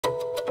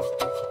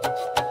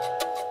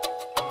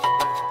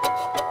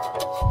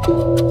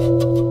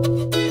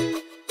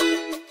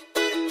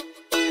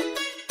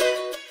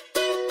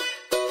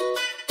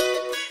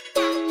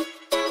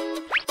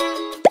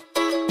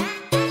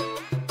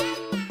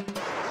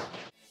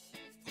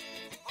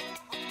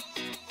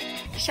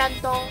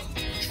Shandong,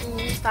 出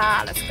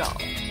发 ，Let's go.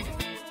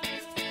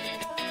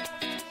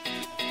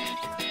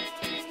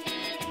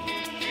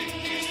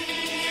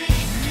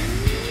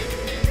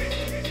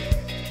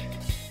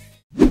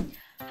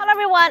 Hello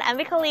everyone, I'm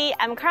Vica.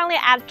 I'm currently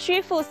at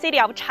Qufu city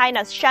of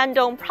China's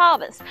Shandong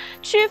province.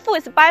 Qufu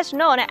is best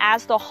known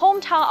as the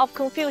hometown of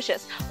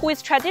Confucius, who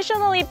is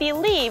traditionally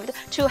believed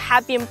to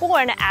have been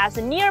born as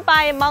a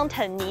nearby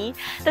mountain Ni.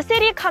 The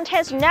city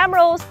contains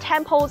numerous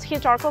temples,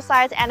 historical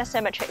sites, and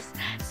cemeteries.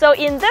 So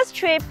in this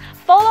trip,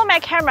 follow my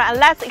camera and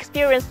let's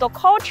experience the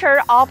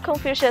culture of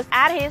Confucius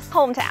at his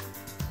hometown.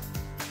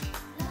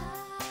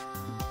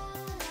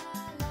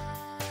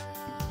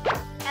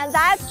 And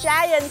that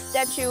giant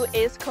statue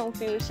is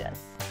Confucius.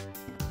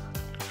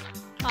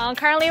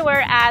 Currently,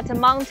 we're at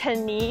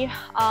Mountain Ni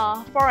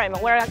Forum.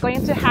 We're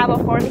going to have a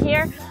forum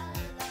here,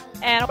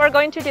 and we're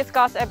going to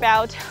discuss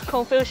about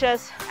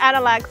Confucius'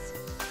 intellects,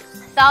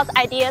 thoughts,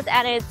 ideas,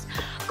 and its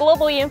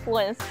global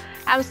influence.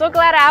 I'm so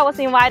glad I was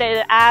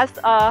invited as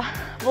a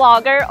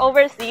vlogger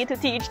overseas to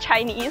teach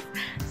Chinese.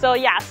 So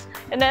yes,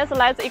 and then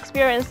let's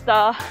experience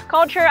the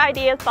culture,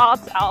 ideas,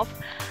 thoughts of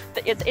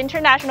its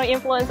international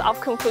influence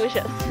of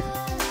Confucius.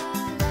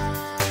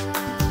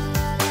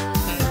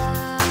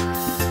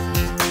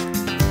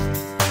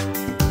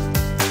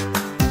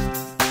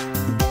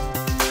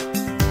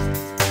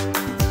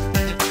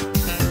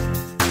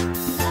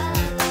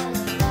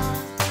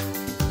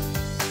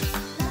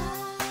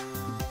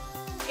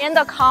 In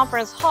the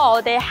conference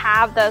hall, they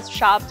have this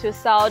shop to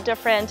sell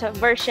different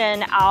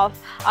versions of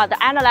the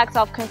intellects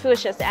of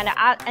Confucius and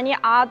any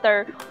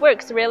other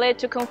works related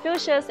to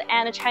Confucius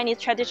and Chinese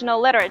traditional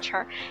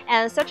literature.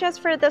 And such as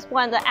for this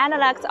one, the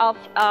intellects of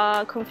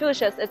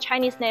Confucius, the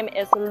Chinese name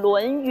is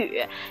论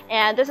语.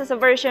 And this is a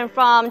version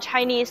from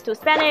Chinese to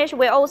Spanish.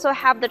 We also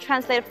have the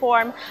translate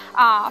form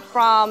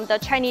from the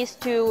Chinese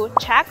to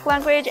Czech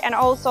language and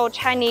also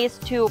Chinese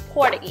to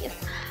Portuguese.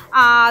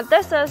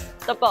 This is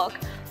the book,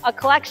 a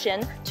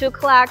collection to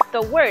collect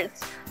the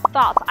words,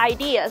 thoughts,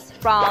 ideas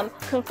from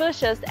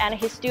Confucius and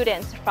his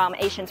students from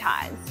ancient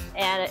times.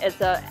 And it's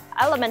an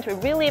elementary,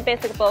 really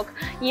basic book,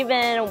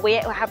 even we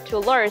have to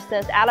learn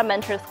since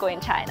elementary school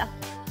in China.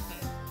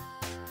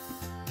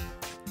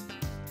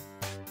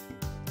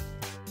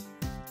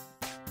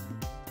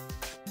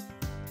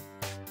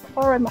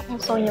 Forum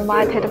also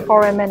invited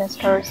foreign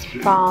ministers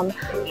from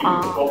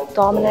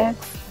Dominic,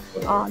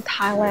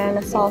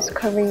 Thailand, South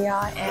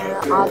Korea,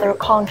 and other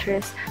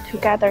countries to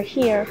gather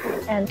here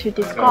and to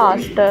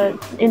discuss the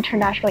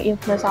international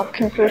influence of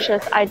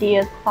Confucius'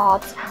 ideas,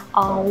 thoughts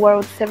on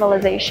world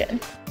civilization.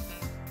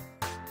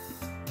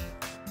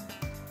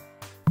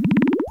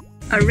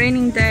 A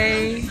raining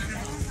day,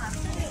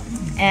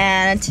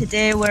 and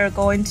today we're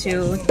going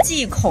to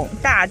祭孔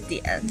大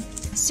典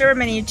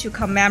ceremony to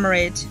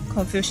commemorate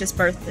Confucius'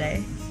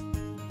 birthday.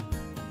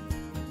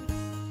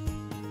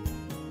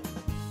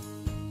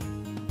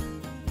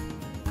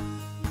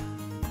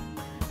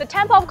 The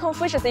Temple of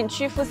Confucius in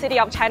Qufu city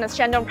of China's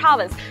Shandong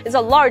province is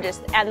the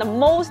largest and the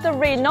most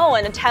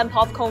renowned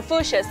temple of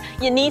Confucius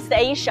in East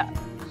Asia.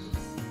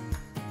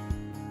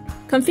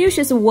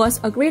 Confucius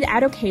was a great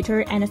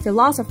educator and a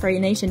philosopher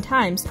in ancient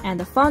times and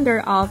the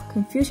founder of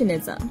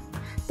Confucianism.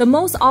 The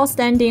most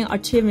outstanding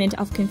achievement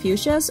of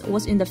Confucius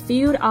was in the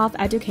field of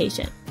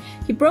education.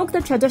 He broke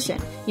the tradition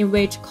in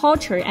which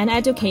culture and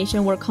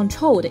education were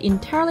controlled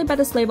entirely by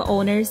the slave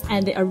owners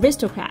and the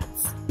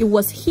aristocrats. It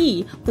was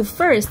he who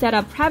first set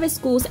up private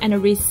schools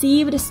and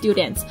received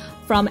students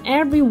from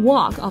every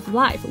walk of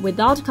life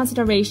without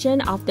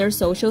consideration of their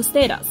social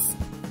status.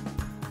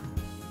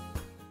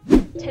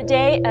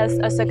 Today is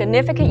a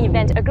significant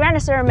event, a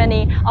grand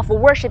ceremony of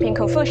worshiping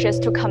Confucius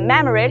to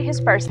commemorate his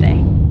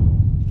birthday.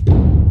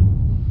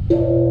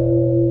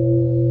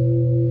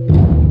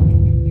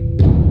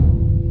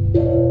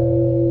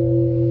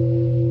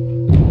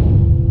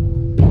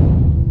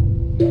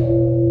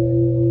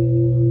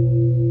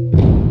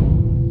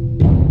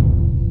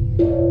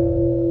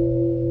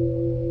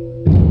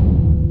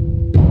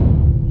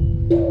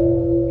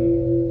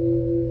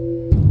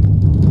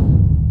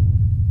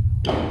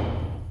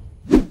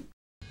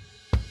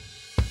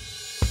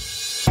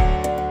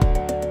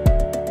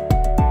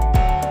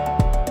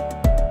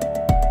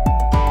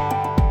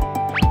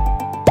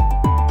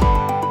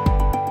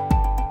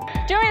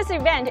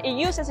 Event, it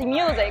uses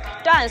music,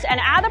 dance, and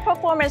other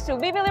performance to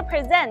vividly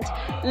present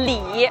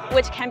礼,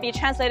 which can be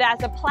translated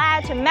as a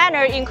polite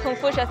manner in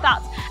Confucius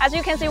thoughts. As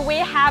you can see, we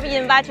have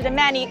invited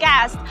many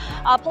guests,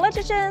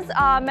 politicians,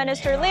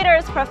 minister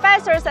leaders,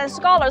 professors, and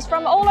scholars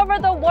from all over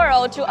the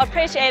world to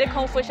appreciate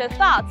Confucius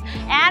thoughts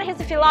and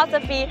his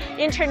philosophy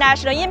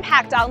international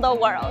impact on the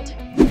world.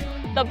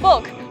 The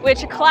book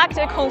which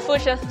collected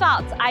Confucius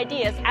thoughts,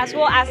 ideas, as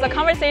well as the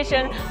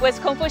conversation with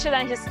Confucius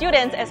and his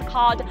students, is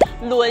called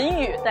论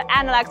语, the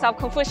analects of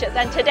Confucius.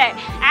 And today,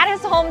 at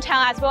his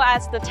hometown as well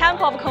as the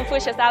temple of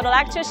Confucius, I would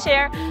like to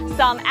share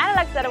some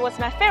analects that was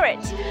my favorite.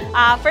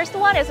 First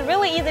one is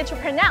really easy to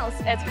pronounce.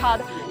 It's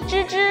called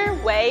知之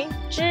为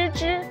知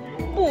之,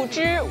 不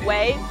知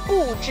为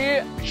不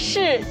知,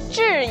 是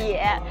知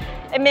也.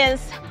 It means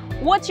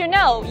what you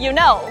know,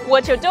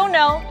 what you don't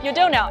know, you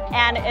don't know,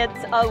 and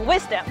it's a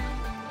wisdom.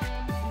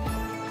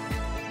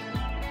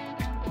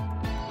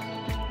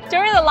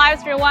 During the live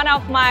stream, one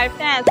of my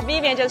fans,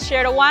 Vivian, just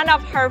shared one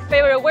of her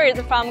favorite words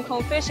from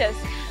Confucius.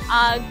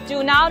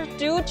 Do not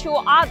do to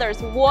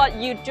others what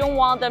you don't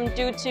want them to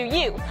do to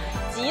you.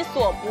 己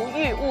所不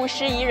欲，勿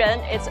施于人.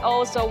 It's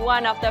also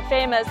one of the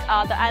famous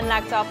the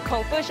analects of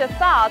Confucius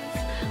thoughts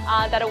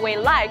that we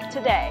like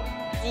today.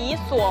 己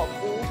所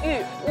不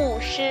欲，勿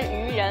施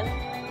于人.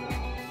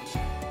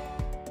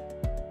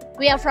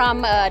 We are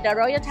from the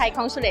Royal Thai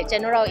Consulate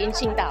General in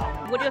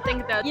Qingdao. What do you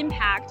think the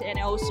impact and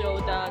also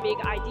the big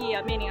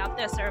idea, meaning of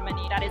this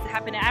ceremony that is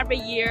happening every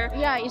year?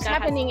 Yeah, it's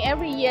happening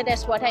every year.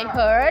 That's what I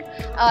heard.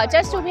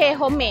 Just to pay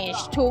homage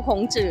to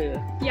Hongzhi.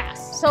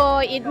 Yes. So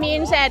it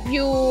means that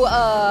you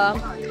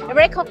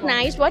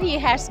recognize what he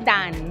has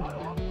done,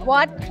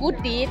 what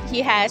good deed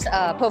he has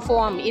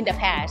performed in the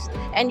past,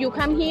 and you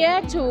come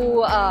here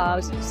to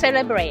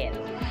celebrate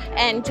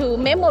and to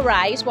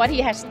memorize what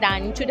he has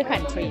done to the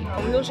country.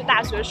 我们都是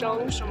大学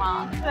生，是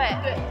吗？对，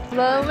我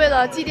们为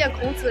了祭奠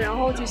孔子，然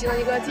后举行了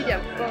一个祭典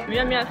课。你们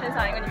愿不愿意分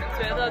享一个你们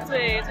觉得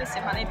最喜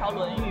欢的一条《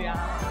论语》啊？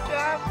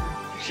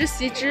十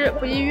习之，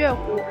不亦乐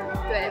乎？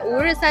对，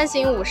吾日三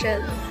省吾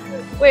身，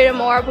为人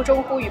谋而不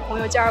忠乎？与朋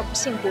友交而不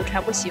信乎？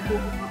传不习乎？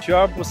学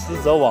而不思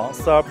则罔，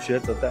思而不学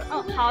则殆。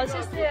好，谢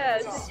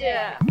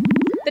谢。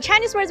The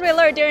Chinese words we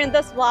learned during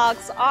this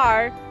vlogs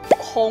are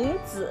孔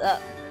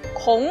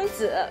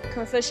子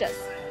Confucius,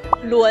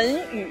 论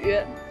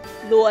语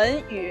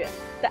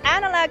the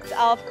analects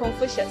of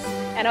Confucius,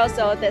 and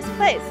also this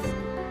place,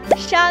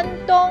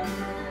 Shandong,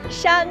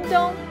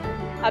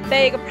 a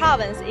big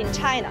province in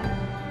China.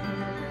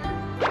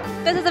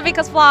 This is the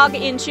Vica's vlog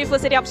in Qufu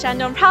city of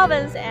Shandong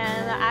province,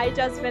 and I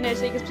just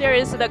finished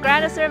experiencing the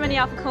grand ceremony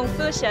of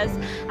Confucius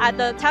at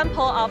the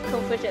temple of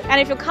Confucius. And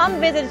if you come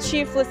visit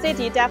Qufu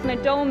city,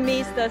 definitely don't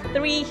miss the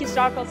 3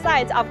 historical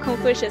sites of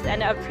Confucius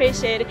and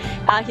appreciate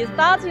his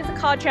thoughts, his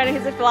culture, and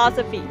his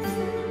philosophies.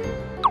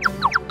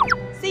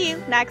 See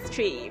you next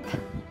trip.